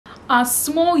Are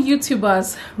small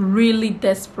YouTubers really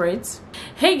desperate?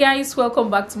 Hey guys, welcome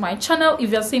back to my channel.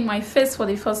 If you're seeing my face for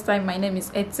the first time, my name is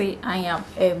Ete. I am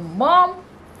a mom,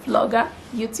 vlogger,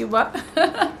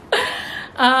 YouTuber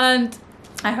and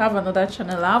I have another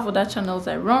channel. I have other channels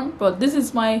I run, but this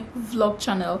is my vlog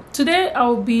channel. Today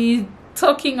I'll be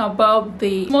talking about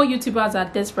the small YouTubers are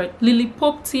desperate. Lily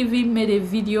Pope TV made a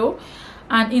video,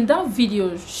 and in that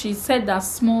video she said that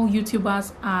small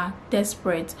YouTubers are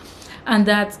desperate. And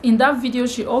that in that video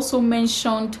she also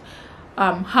mentioned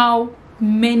how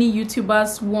many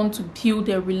YouTubers want to build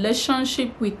a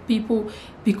relationship with people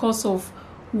because of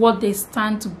what they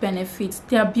stand to benefit.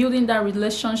 They are building that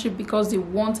relationship because they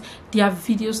want their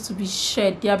videos to be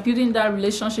shared. They are building that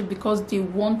relationship because they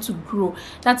want to grow.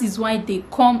 That is why they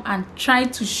come and try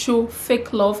to show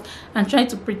fake love and try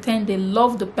to pretend they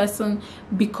love the person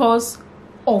because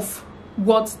of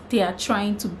what they are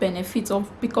trying to benefit of,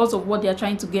 because of what they are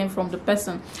trying to gain from the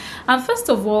person. And first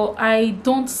of all, I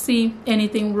don't see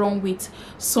anything wrong with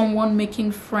someone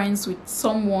making friends with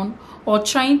someone or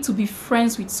trying to be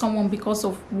friends with someone because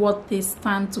of what they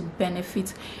stand to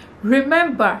benefit.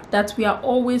 Remember that we are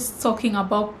always talking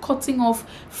about cutting off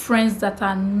friends that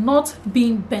are not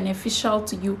being beneficial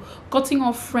to you, cutting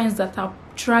off friends that are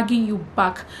dragging you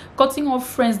back, cutting off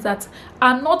friends that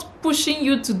are not pushing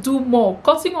you to do more,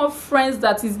 cutting off friends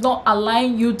that is not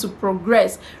allowing you to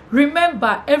progress.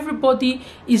 Remember, everybody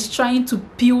is trying to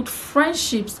build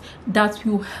friendships that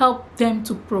will help them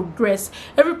to progress.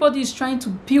 Everybody is trying to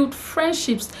build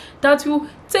friendships that will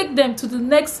take them to the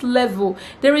next level.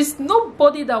 There is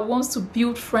nobody that wants to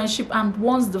build friendship and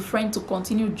wants the friend to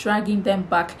continue dragging them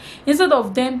back. Instead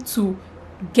of them to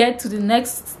get to the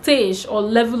next stage or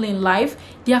level in life,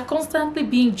 they are constantly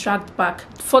being dragged back.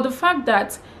 For the fact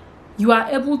that you are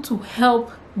able to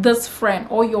help this friend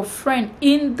or your friend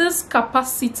in this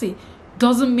capacity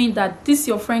doesn't mean that this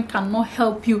your friend cannot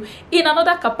help you in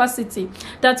another capacity.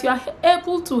 That you are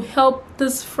able to help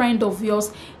this friend of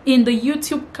yours in the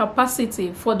YouTube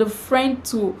capacity, for the friend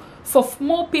to, for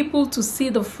more people to see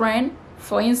the friend.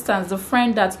 For instance, the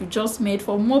friend that you just made,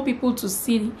 for more people to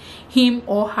see him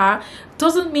or her,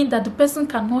 doesn't mean that the person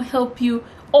cannot help you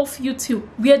off YouTube,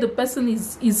 where the person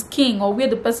is king or where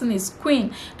the person is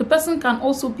queen. The person can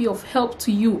also be of help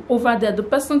to you over there. The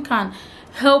person can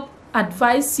help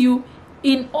advise you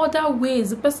in other ways.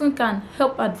 The person can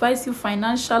help advise you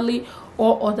financially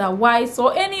or otherwise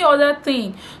or any other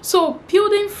thing. So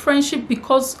building friendship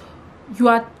because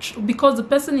the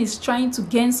person is trying to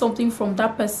gain something from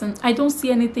that person, I don't see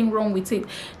anything wrong with it.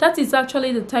 That is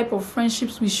actually the type of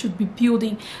friendships we should be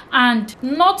building, and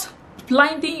not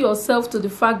blinding yourself to the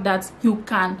fact that you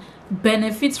can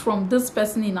benefit from this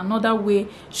person in another way.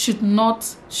 Should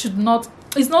not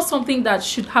it's not something that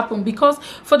should happen, because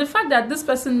for the fact that this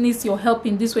person needs your help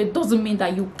in this way doesn't mean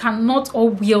that you cannot or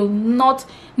will not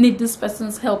need this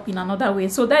person's help in another way.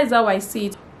 So that is how I see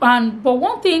it. But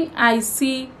one thing I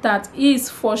see that is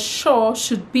for sure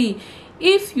should be,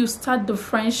 if you start the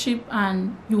friendship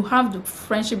and you have the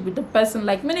friendship with the person,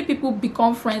 like many people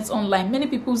become friends online, many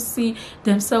people see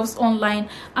themselves online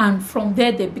and from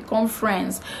there they become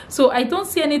friends. So I don't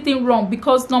see anything wrong,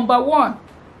 because number one,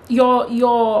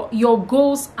 your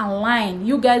goals align.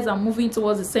 You guys are moving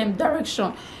towards the same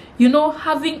direction. You know,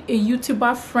 having a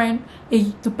YouTuber friend,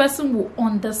 the person will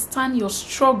understand your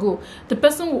struggle. The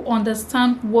person will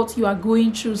understand what you are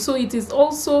going through. So it is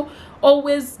also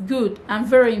always good and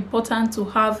very important to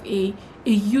have a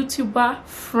YouTuber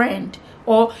friend,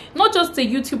 or not just a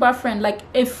YouTuber friend, like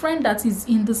a friend that is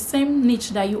in the same niche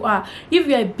that you are. If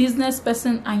you're a business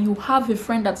person and you have a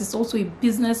friend that is also a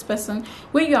business person,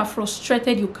 when you are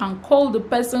frustrated, you can call the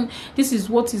person. This is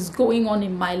what is going on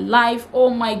in my life. Oh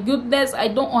my goodness, I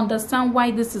don't understand why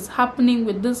this is happening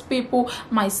with these people.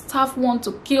 My staff want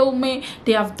to kill me.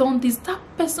 They have done this. That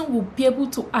person will be able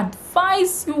to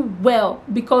advise you well,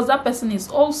 because that person is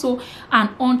also an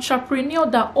entrepreneur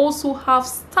that also have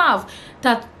staff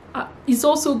that is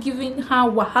also giving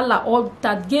her wahala, or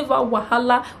that gave her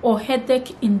wahala or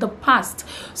headache in the past.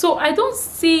 So I don't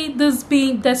see this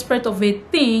being desperate of a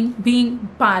thing being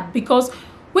bad, because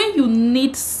when you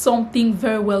need something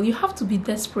very well, you have to be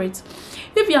desperate.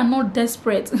 If you are not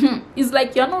desperate, it's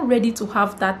like you are not ready to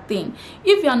have that thing.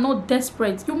 If you are not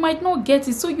desperate, you might not get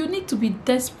it. So you need to be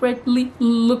desperately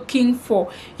looking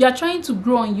for. You are trying to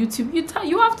grow on YouTube,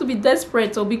 you have to be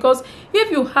desperate, because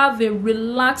if you have a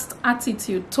relaxed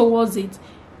attitude towards it,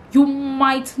 you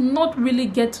might not really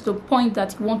get to the point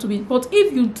that you want to be. But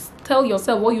if you tell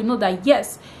yourself, well, you know that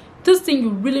yes, this thing, you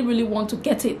really want to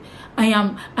get it.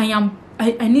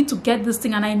 I need to get this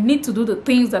thing, and I need to do the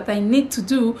things that I need to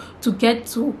do to get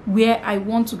to where I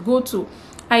want to go to.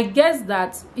 I guess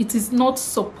that it is not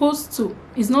supposed to,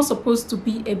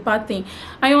 be a bad thing.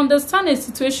 I understand a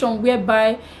situation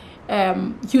whereby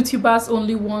YouTubers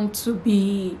only want to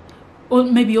be, or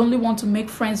maybe only want to make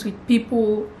friends with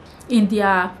people in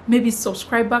their maybe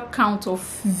subscriber count or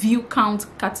view count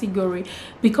category,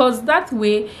 because that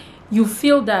way you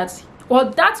feel that, or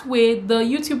that way the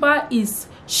YouTuber is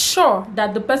sure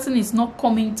that the person is not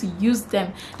coming to use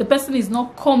them, the person is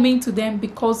not coming to them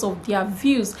because of their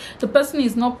views, the person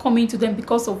is not coming to them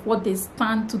because of what they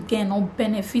stand to gain or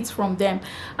benefit from them.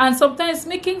 And sometimes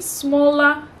making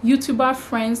smaller YouTuber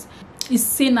friends is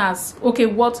seen as, okay,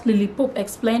 what Lily Pope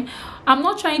explained. I'm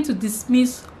not trying to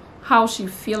dismiss how she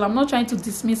feel. I'm not trying to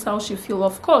dismiss how she feel.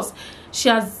 Of course, she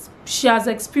has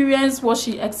experienced what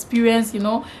she experienced. You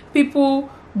know, people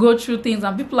go through things,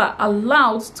 and people are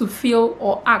allowed to feel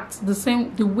or act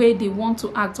the way they want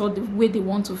to act, or the way they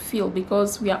want to feel,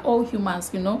 because we are all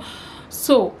humans, you know.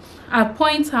 So her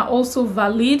points are also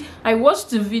valid. I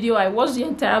watched the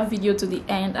entire video to the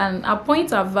end, and her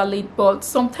points are valid. But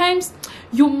sometimes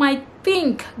you might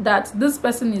think that this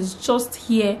person is just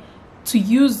here to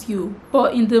use you,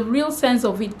 but in the real sense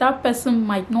of it, that person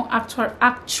might not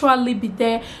actually be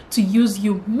there to use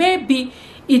you. Maybe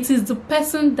it is the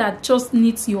person that just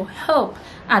needs your help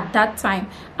at that time,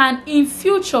 and in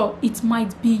future it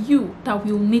might be you that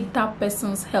will need that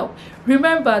person's help.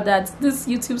 Remember that this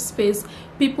YouTube space,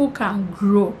 people can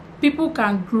grow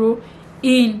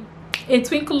in a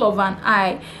twinkle of an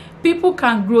eye. People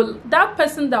can grow. That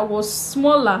person that was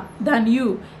smaller than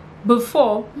you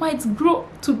before might grow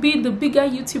to be the bigger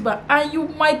YouTuber, and you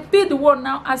might be the one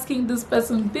now asking this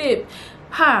person, babe,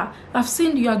 I've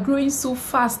seen you are growing so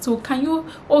fast, so can you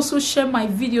also share my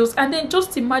videos? And then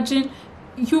just imagine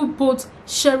you both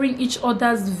sharing each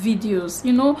other's videos,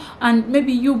 you know, and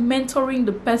maybe you mentoring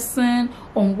the person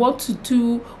on what to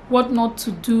do, what not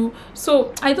to do.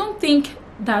 So I don't think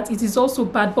that it is also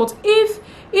bad. But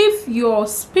if your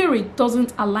spirit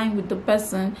doesn't align with the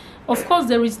person, of course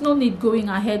there is no need going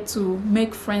ahead to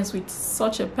make friends with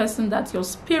such a person that your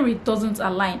spirit doesn't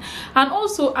align. And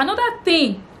also another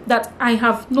thing that I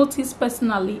have noticed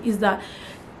personally is that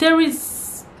there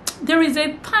is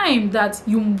a time that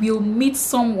you will meet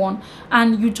someone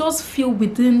and you just feel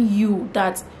within you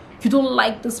that you don't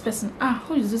like this person.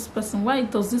 Who is this person? Why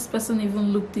does this person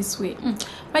even look this way?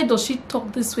 Why does she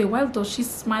talk this way? Why does she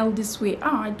smile this way?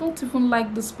 I don't even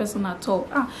like this person at all.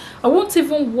 I won't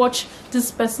even watch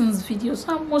this person's videos.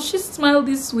 Must she smile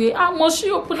this way? Must she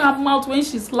open her mouth when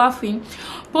she's laughing?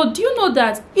 But do you know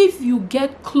that if you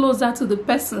get closer to the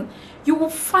person, you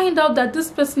will find out that this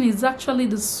person is actually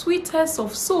the sweetest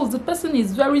of souls. The person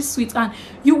is very sweet, and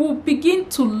you will begin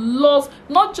to love,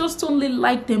 not just only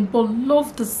like them, but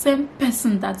love the same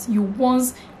person that you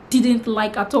once didn't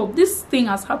like at all. This thing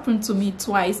has happened to me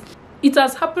twice. It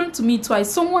has happened to me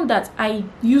twice. Someone that I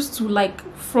used to like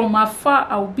from afar,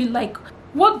 I'll be like,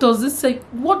 what does this say?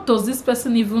 What does this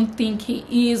person even think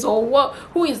he is? Or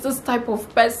who is this type of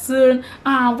person?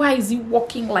 Why is he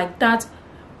walking like that?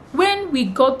 When we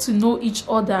got to know each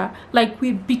other, like,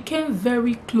 we became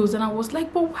very close, and I was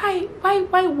like, but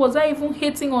why was I even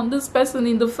hating on this person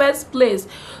in the first place?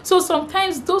 So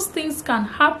sometimes those things can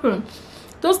happen.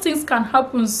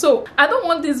 So I don't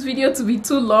want this video to be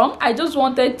too long. I just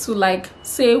wanted to like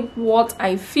say what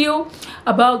I feel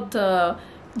about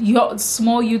your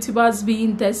small YouTubers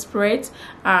being desperate,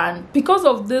 and because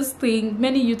of this thing,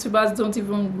 many YouTubers don't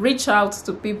even reach out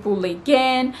to people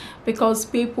again, because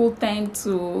people tend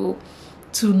to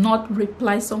not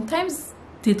reply. Sometimes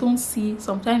they don't see,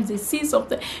 sometimes they see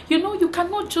something. You know, you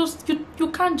cannot just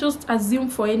you can't just assume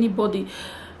for anybody.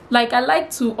 Like, I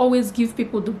like to always give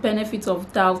people the benefit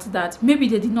of doubt that maybe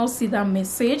they did not see that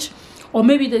message, or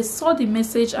maybe they saw the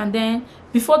message and then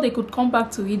before they could come back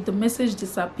to it, the message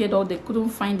disappeared, or they couldn't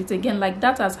find it again. Like,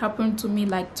 that has happened to me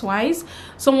like twice.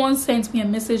 Someone sent me a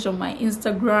message on my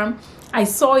Instagram. I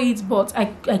saw it, but I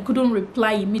couldn't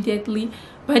reply immediately.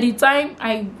 By the time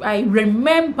I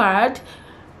remembered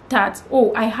that,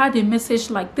 oh, I had a message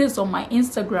like this on my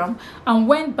Instagram, and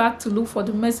went back to look for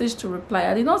the message to reply,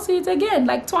 I did not see it again.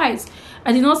 Like, twice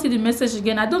I did not see the message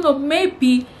again. I don't know,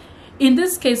 maybe in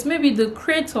this case, maybe the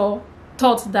creator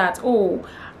thought that, oh,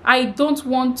 I don't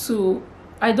want to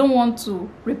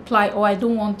reply, or I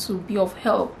don't want to be of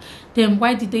help. Then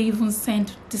why did they even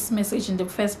send this message in the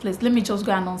first place? Let me just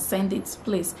go and unsend it,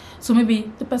 please. So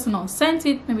maybe the person unsent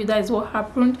it. Maybe that is what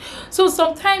happened. So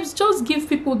sometimes just give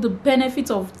people the benefit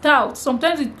of doubt.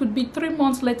 Sometimes it could be 3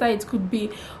 months later, it could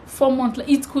be 4 months,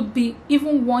 it could be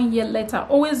even 1 year later.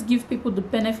 Always give people the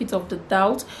benefit of the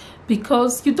doubt,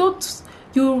 because you don't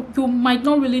you might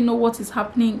not really know what is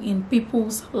happening in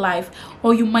people's life,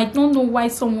 or you might not know why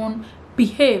someone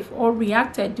behaved or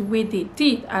reacted the way they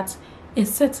did at a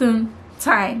certain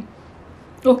time.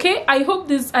 Okay, I hope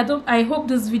this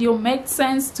video made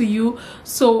sense to you.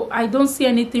 So I don't see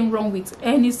anything wrong with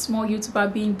any small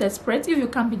YouTuber being desperate. If you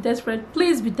can be desperate,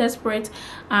 please be desperate.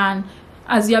 And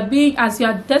as you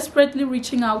are desperately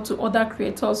reaching out to other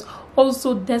creators,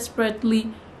 also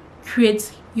desperately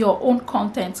create your own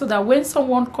content, so that when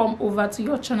someone come over to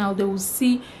your channel, they will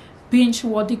see binge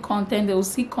worthy content. They will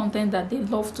see content that they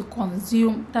love to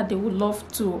consume, that they would love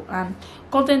to, and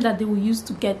content that they will use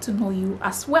to get to know you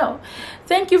as well.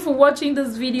 Thank you for watching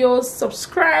this video.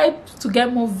 Subscribe to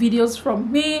get more videos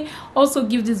from me. Also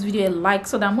give this video a like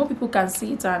so that more people can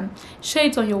see it, and share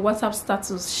it on your WhatsApp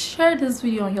status. Share this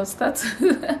video on your status.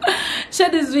 Share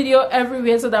this video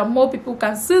everywhere so that more people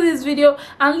can see this video,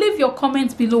 and leave your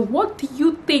comments below. What do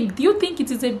you think? Do you think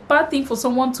it is a bad thing for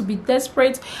someone to be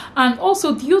desperate? And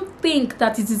also, do you think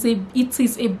that it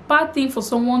is a bad thing for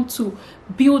someone to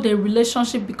build a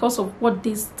relationship because of what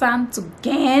they stand to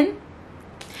gain?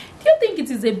 Do you think it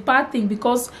is a bad thing?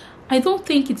 Because I don't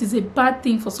think it is a bad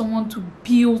thing for someone to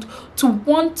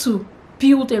want to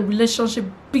build a relationship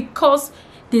because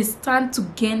they stand to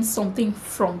gain something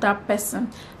from that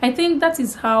person. I think that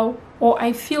is how, or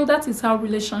I feel that is how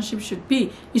relationship should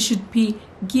be. It should be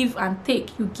give and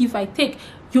take. You give, I take.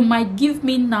 You might give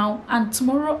me now, and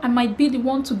tomorrow I might be the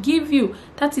one to give you.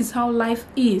 That is how life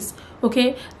is.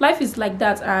 Okay, life is like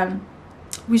that, and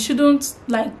we shouldn't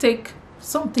like take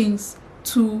some things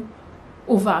too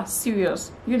over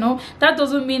serious. You know, that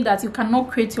doesn't mean that you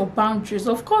cannot create your boundaries.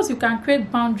 Of course you can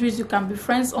create boundaries. You can be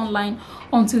friends online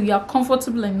until you are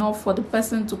comfortable enough for the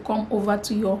person to come over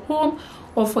to your home,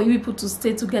 or for you people to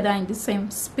stay together in the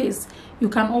same space. You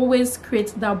can always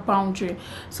create that boundary.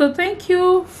 So thank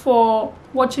you for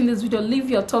watching this video. Leave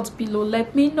your thoughts below,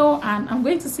 let me know, and I'm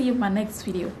going to see you in my next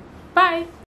video. Bye.